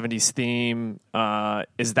that 70s theme?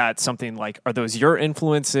 Is that something like? Are those your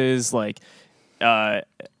influences? Like,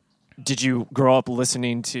 did you grow up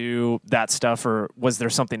listening to that stuff, or was there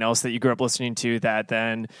something else that you grew up listening to that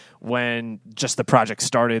then, when just the project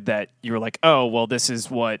started, that you were like, oh, well, these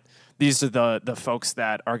are the folks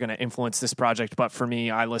that are going to influence this project, but for me,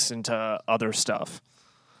 I listen to other stuff?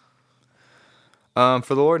 For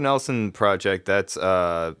the Lord Nelson project, that's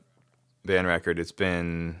band record. I've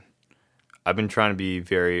been trying to be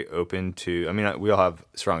very open to, I mean, we all have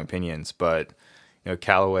strong opinions, but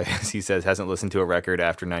Calloway, as he says, hasn't listened to a record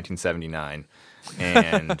after 1979.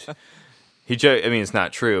 And I mean, it's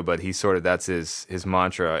not true, but that's his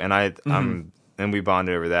mantra. And and we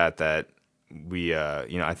bonded over that we,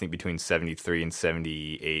 I think between 73 and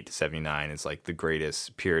 78 to 79 is like the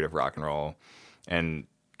greatest period of rock and roll. And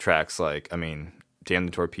tracks like, I mean, Damn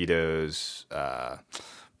the Torpedoes,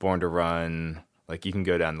 Born to Run, like you can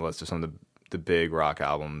go down the list of some of the big rock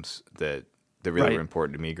albums that really were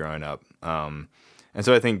important to me growing up. And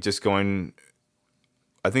so I think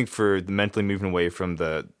for mentally moving away from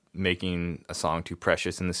the making a song too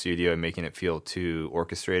precious in the studio and making it feel too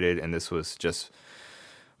orchestrated, and this was just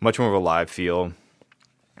much more of a live feel.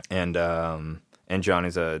 And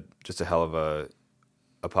Johnny's just a hell of a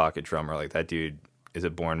pocket drummer. Like, that dude is a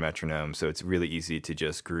born metronome, so it's really easy to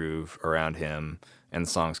just groove around him, and the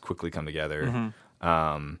songs quickly come together.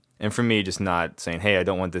 And for me, just not saying, hey, I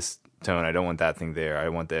don't want this tone, I don't want that thing there, I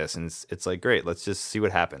want this, and it's like, great, let's just see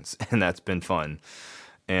what happens. And that's been fun,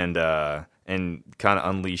 and kind of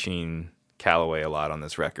unleashing Calloway a lot on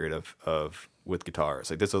this record of with guitars.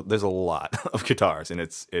 Like, there's a lot of guitars, and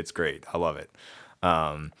it's great. I love it.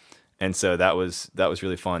 And so that was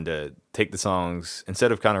really fun to take the songs,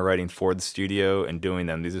 instead of kind of writing for the studio and doing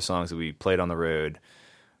them. These are songs that we played on the road,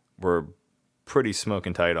 we're pretty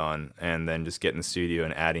smoking tight on, and then just get in the studio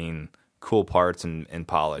and adding cool parts and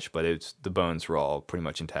polish. But the bones were all pretty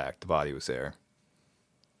much intact. The body was there.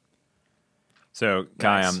 So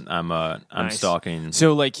Kai, Nice. I'm Nice. stalking.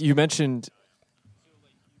 So, like you mentioned,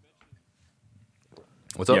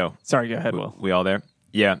 What's up? Yo, sorry, go ahead, Will. we all there?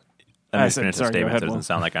 Yeah. Let me I just said, finish the sorry, go statement ahead, so it Will. doesn't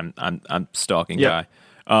sound like I'm stalking Yeah.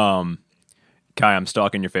 Kai. Kai, I'm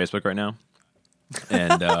stalking your Facebook right now,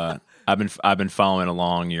 and I've been following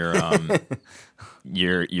along your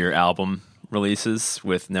album releases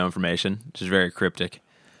with no information, which is very cryptic.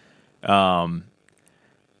 And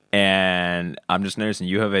I'm just noticing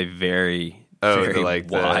you have a very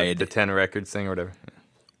wide, the 10 records thing or whatever.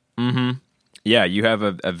 yeah, you have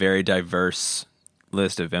a very diverse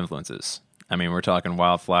list of influences. I mean, we're talking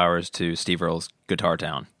Wildflowers to Steve Earle's Guitar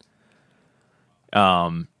Town.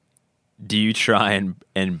 Do you try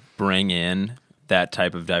and bring in that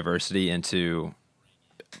type of diversity into,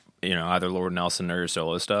 either Lord Nelson or your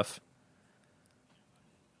solo stuff?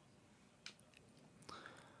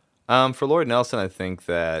 For Lord Nelson, I think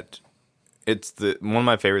that it's one of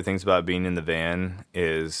my favorite things about being in the van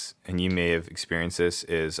is, and you may have experienced this,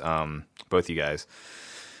 is both you guys,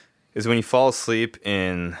 is when you fall asleep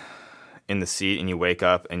in the seat and you wake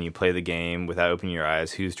up and you play the game without opening your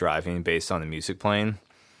eyes, who's driving based on the music playing.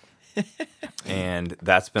 And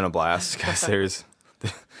that's been a blast because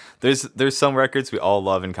there's some records we all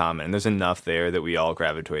love in common, and there's enough there that we all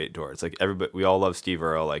gravitate towards. Like everybody, we all love Steve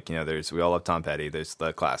Earle. Like, you know, we all love Tom Petty. There's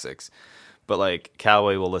the classics, but like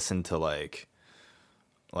Calloway will listen to like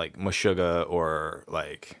Meshuggah or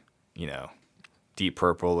like, you know, Deep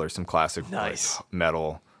Purple or some classic like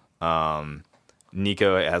metal.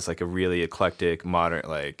 Nico has like a really eclectic modern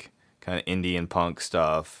like kind of indie and punk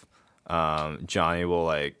stuff. Johnny will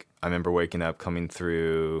like, I remember waking up coming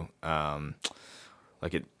through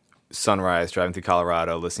like at sunrise driving through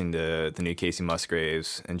Colorado listening to the new Casey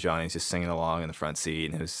Musgraves, and Johnny's just singing along in the front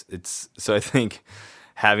seat, and it's so I think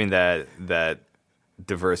having that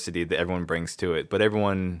diversity that everyone brings to it, but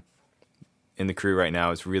everyone in the crew right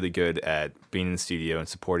now is really good at being in the studio and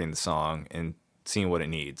supporting the song and seeing what it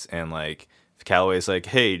needs. And like if Calloway's like,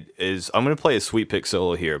 hey, I'm gonna play a Sweet Pick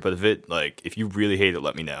solo here, but if you really hate it,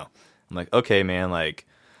 let me know. I'm like, okay, man, like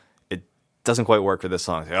it doesn't quite work for this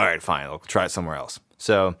song. Like, all right, fine, I'll try it somewhere else.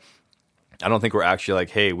 So I don't think we're actually like,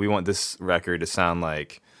 hey, we want this record to sound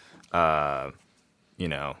like Hard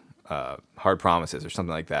Promises or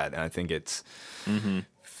something like that. And I think it's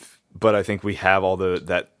but I think we have all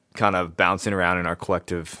that kind of bouncing around in our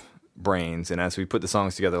collective brains, and as we put the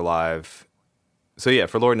songs together live. So yeah,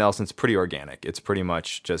 for Lord Nelson, it's pretty organic. It's pretty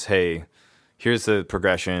much just, hey, here's the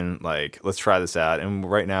progression, like let's try this out. And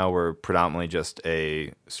right now we're predominantly just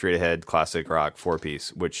a straight ahead classic rock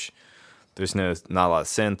 4-piece, which there's not a lot of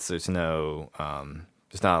synths, there's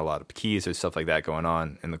not a lot of keys or stuff like that going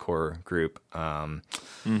on in the core group.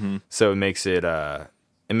 So it makes it a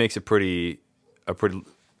pretty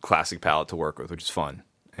classic palette to work with, which is fun.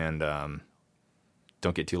 And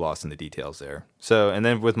don't get too lost in the details there. So, and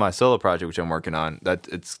then with my solo project, which I'm working on,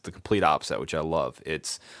 it's the complete opposite, which I love.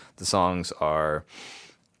 The songs I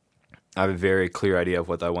have a very clear idea of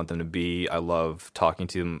what I want them to be. I love talking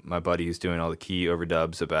to my buddy who's doing all the key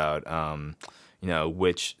overdubs about,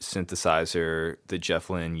 which synthesizer that Jeff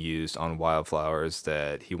Lynne used on Wildflowers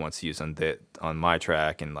that he wants to use on my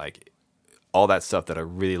track, and like all that stuff that I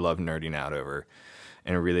really love nerding out over.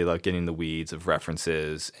 And I really love getting the weeds of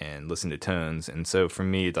references and listening to tones. And so for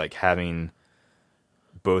me, like having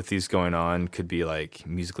both these going on could be like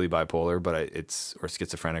musically bipolar, or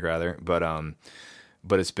schizophrenic rather.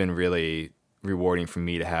 But it's been really rewarding for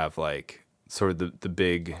me to have like sort of the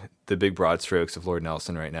big broad strokes of Lord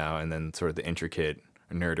Nelson right now, and then sort of the intricate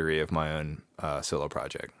nerdery of my own solo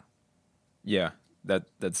project. Yeah,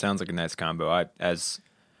 that sounds like a nice combo. As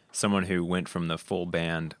someone who went from the full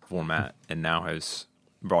band format and now has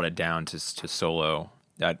brought it down to solo,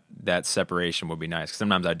 that separation would be nice. 'Cause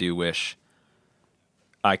sometimes I do wish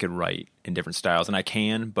I could write in different styles, and I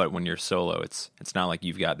can, but when you're solo, it's not like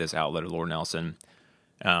you've got this outlet of Lord Nelson,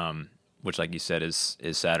 which, like you said, is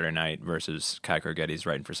Saturday night versus Kai Crogetti's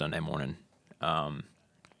writing for Sunday morning.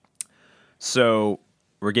 So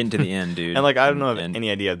we're getting to the end, dude. And like I don't know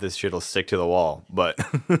any idea if this shit will stick to the wall, but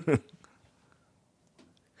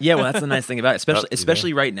yeah, well, that's the nice thing about it,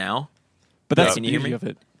 especially right now. But that's Can the you hear beauty me? of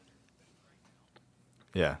it.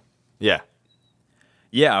 Yeah.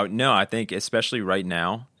 Yeah, no, I think especially right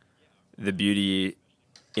now, the beauty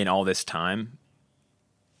in all this time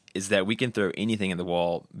is that we can throw anything at the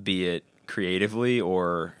wall, be it creatively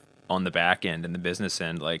or on the back end and the business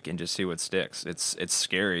end, like, and just see what sticks. It's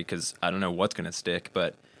scary because I don't know what's going to stick,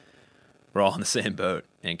 but we're all in the same boat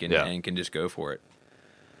and can just go for it.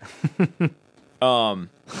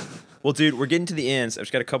 Well, dude, we're getting to the end. So I've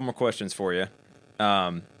just got a couple more questions for you.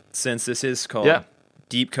 Since this is called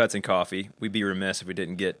Deep Cuts and Coffee, we'd be remiss if we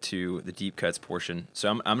didn't get to the deep cuts portion. So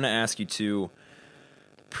I'm going to ask you two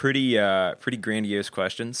pretty grandiose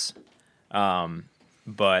questions.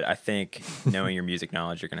 But I think knowing your music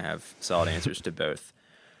knowledge, you're going to have solid answers to both.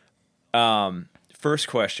 First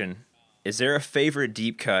question, is there a favorite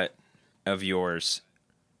deep cut of yours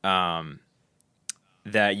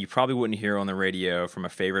that you probably wouldn't hear on the radio from a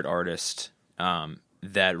favorite artist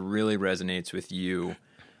that really resonates with you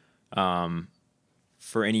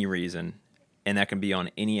for any reason, and that can be on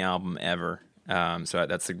any album ever? So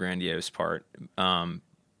that's the grandiose part.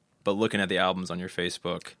 But looking at the albums on your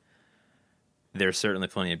Facebook, there's certainly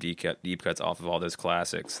plenty of deep cuts off of all those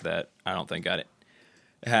classics that I don't think got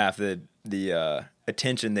half the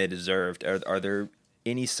attention they deserved. Are there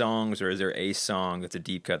any songs, or is there a song that's a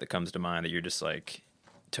deep cut that comes to mind that you're just like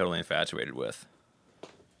totally infatuated with?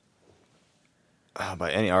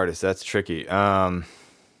 By any artist, that's tricky.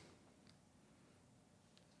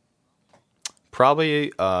 Probably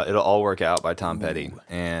It'll All Work Out by Tom Petty.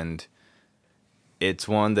 And it's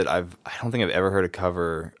one that I don't think I've ever heard a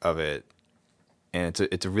cover of it. And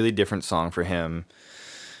it's a really different song for him.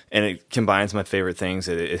 And it combines my favorite things.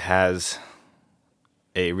 It has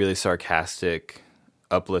a really sarcastic,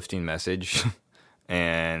 uplifting message.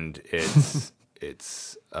 And it's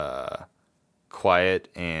quiet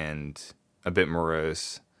and a bit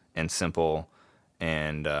morose and simple.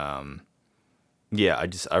 And I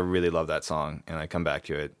really love that song, and I come back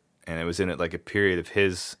to it. And it was in it like a period of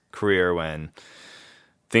his career when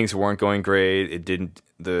things weren't going great.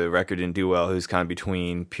 The record didn't do well. It was kind of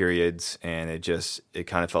between periods, and it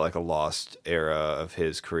kind of felt like a lost era of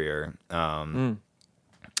his career. And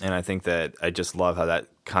I think that I just love how that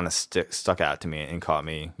kind of stuck out to me and caught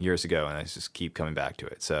me years ago, and I just keep coming back to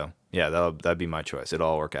it. So yeah, that'd be my choice. It'll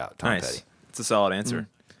All Work Out. Tom Nice. Petty. It's a solid answer.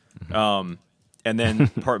 And then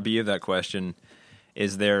part B of that question,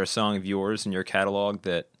 is there a song of yours in your catalog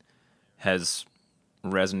that has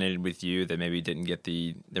resonated with you that maybe didn't get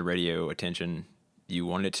the radio attention you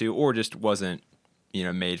wanted it to, or just wasn't,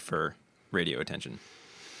 made for radio attention?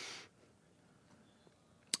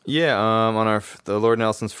 Yeah, on the Lord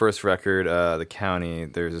Nelson's first record, The County,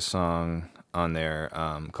 there's a song on there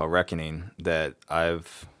called Reckoning that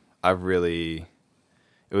I've really,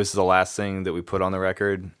 it was the last thing that we put on the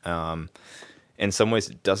record. In some ways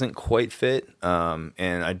it doesn't quite fit, and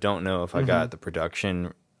I don't know if I got the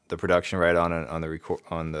production right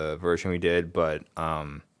on the version we did, but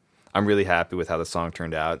I'm really happy with how the song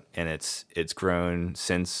turned out, and it's grown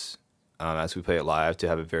since as we play it live to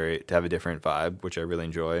have a different vibe, which I really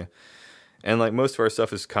enjoy. And like most of our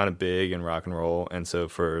stuff is kind of big and rock and roll, and so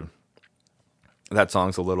for that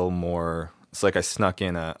song's a little more. It's like I snuck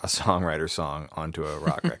in a songwriter song onto a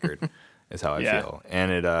rock record, is how I feel.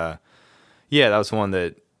 And it, that was one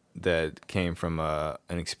that came from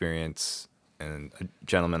an experience and a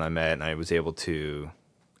gentleman I met, and I was able to,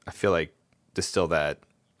 I feel like, distill that.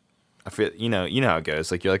 I feel, you know how it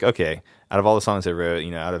goes. Like, you're like, okay, out of all the songs I wrote,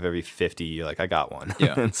 out of every 50, you're like, I got one.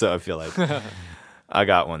 Yeah. And so I feel like I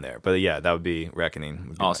got one there. But yeah, that would be Reckoning.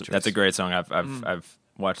 Would be awesome. That's a great song. I've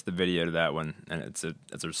watched the video to that one, and it's a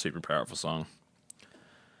super powerful song.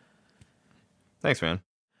 Thanks, man.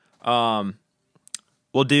 Well,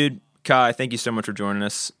 dude, Kai, thank you so much for joining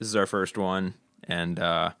us. This is our first one, and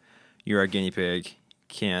you're our guinea pig.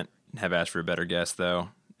 Can't have asked for a better guest, though.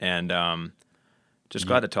 And just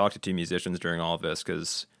glad to talk to two musicians during all of this,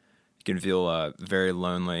 because you can feel very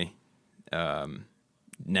lonely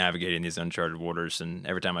navigating these uncharted waters. And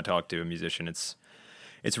every time I talk to a musician, it's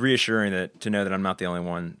reassuring to know that I'm not the only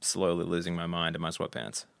one slowly losing my mind in my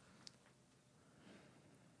sweatpants.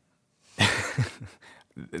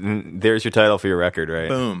 There's your title for your record, right?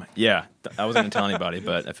 Boom. Yeah. I wasn't going to tell anybody,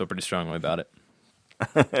 but I feel pretty strongly about it.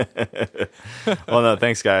 Well, no,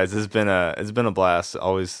 thanks, guys. It's been a blast.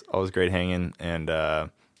 Always great hanging, and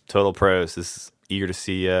total pros. This eager to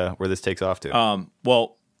see where this takes off to.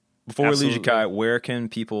 Well, before we leave you, Kai, where can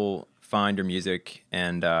people find your music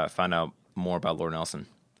and find out more about Lord Nelson?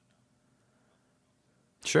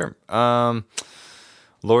 Sure.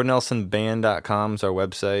 LordNelsonBand.com is our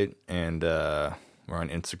website, and we're on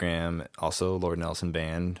Instagram, also Lord Nelson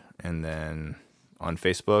Band, and then on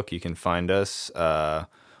Facebook you can find us.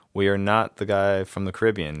 We are not the guy from the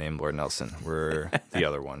Caribbean named Lord Nelson. We're the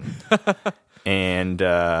other one. And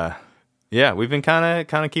we've been kind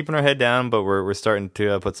of keeping our head down, but we're starting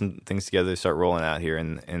to put some things together, start rolling out here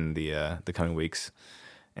in the coming weeks.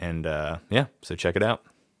 And so check it out.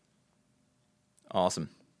 Awesome.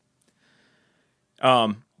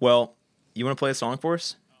 Well, you want to play a song for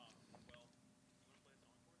us?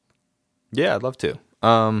 Yeah, I'd love to.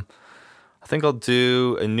 I think I'll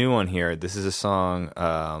do a new one here. This is a song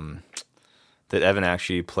that Evan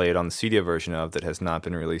actually played on the studio version of that has not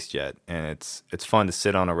been released yet, and it's fun to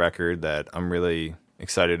sit on a record that I'm really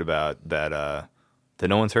excited about that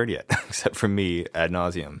no one's heard yet except for me ad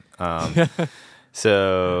nauseum.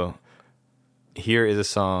 So here is a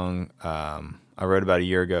song I wrote about a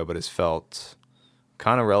year ago, but it's felt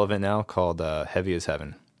kind of relevant now, called Heavy as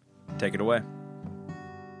Heaven. Take it away.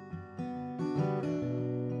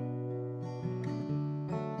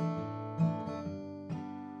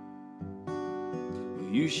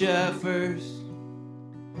 You shot first,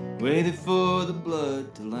 waited for the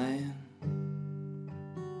blood to land,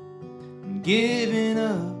 and giving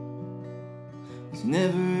up was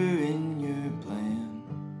never in your plan.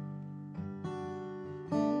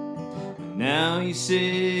 But now you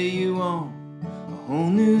say you want a whole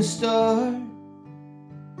new start,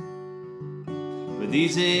 but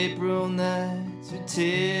these April nights are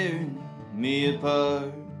tearing me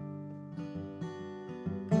apart.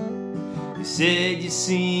 You said you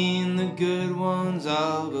seen the good ones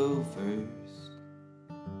all go first,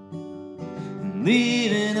 and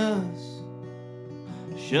leaving us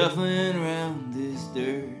shuffling around this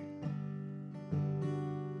dirt.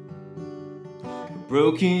 We're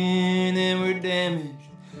broken and we're damaged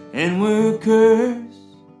and we're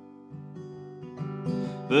cursed,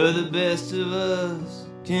 but the best of us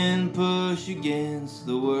can push against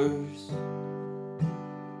the worst.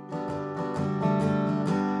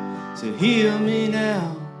 So heal me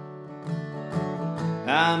now,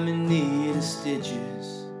 I'm in need of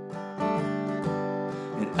stitches,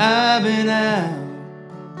 and I've been out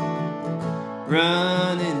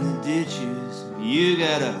running the ditches. You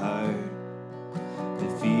got a heart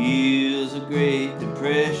that feels a great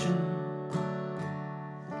depression,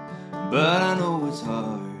 but I know it's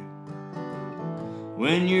hard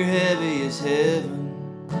when you're heavy as heaven.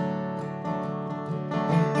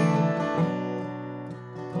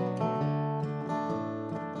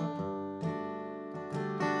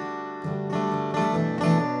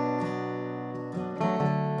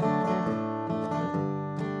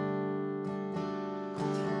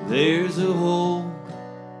 There's a hole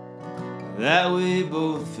that we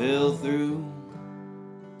both fell through,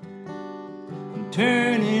 and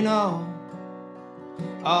turning all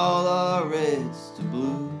our reds to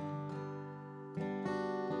blue.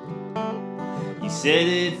 You said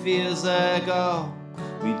it feels like all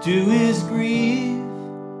we do is grieve.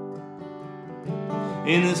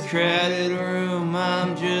 In this crowded room,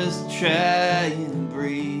 I'm just trying to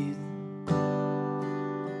breathe.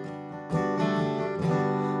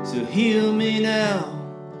 So heal me now,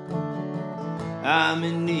 I'm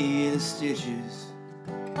in need of stitches,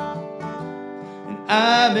 and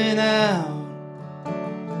I've been out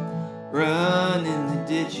running the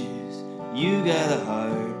ditches. You got a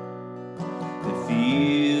heart that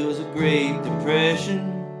feels a great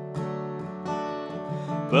depression,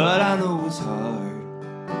 but I know it's hard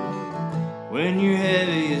when you're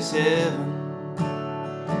heavy as heaven,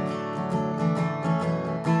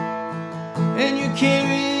 and you're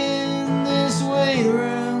carrying this weight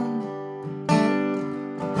around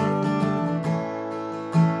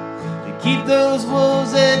to keep those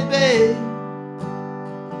wolves at bay.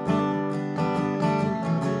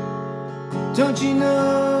 Don't you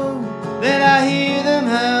know that I hear them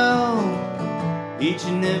howl each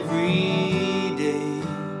and every day?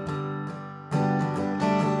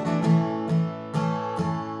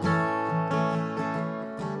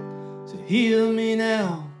 So heal me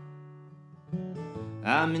now,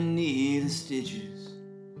 I'm in need of stitches,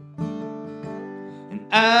 and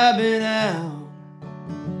I've been out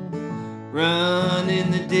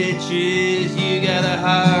running the ditches. You got a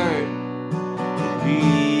heart that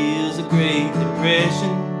feels a great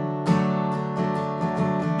depression,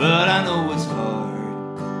 but I know it's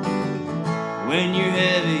hard when you're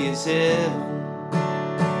heavy as heaven.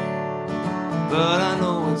 But I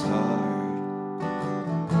know it's hard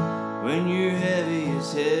when you're heavy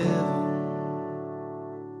as heaven.